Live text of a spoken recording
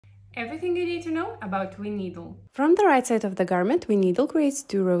Everything you need to know about twin needle. From the right side of the garment, twin needle creates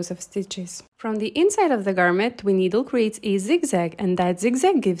 2 rows of stitches. From the inside of the garment, twin needle creates a zigzag, and that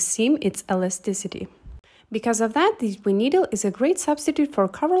zigzag gives seam its elasticity. Because of that, the twin needle is a great substitute for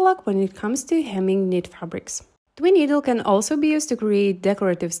coverlock when it comes to hemming knit fabrics. Twin needle can also be used to create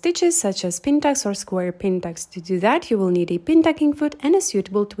decorative stitches such as pin tucks or square pin tucks. To do that, you will need a pin tucking foot and a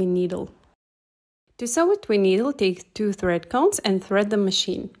suitable twin needle. To sew with twin needle, take 2 thread counts and thread the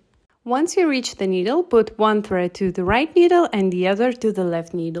machine. Once you reach the needle, put one thread to the right needle and the other to the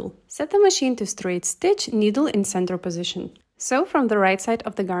left needle. Set the machine to straight stitch, needle in center position. Sew from the right side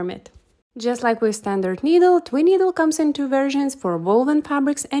of the garment. Just like with standard needle, twin needle comes in 2 versions for woven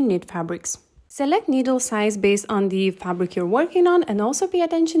fabrics and knit fabrics. Select needle size based on the fabric you're working on, and also pay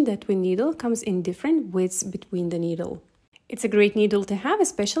attention that twin needle comes in different widths between the needle. It's a great needle to have,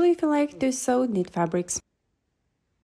 especially if you like to sew knit fabrics.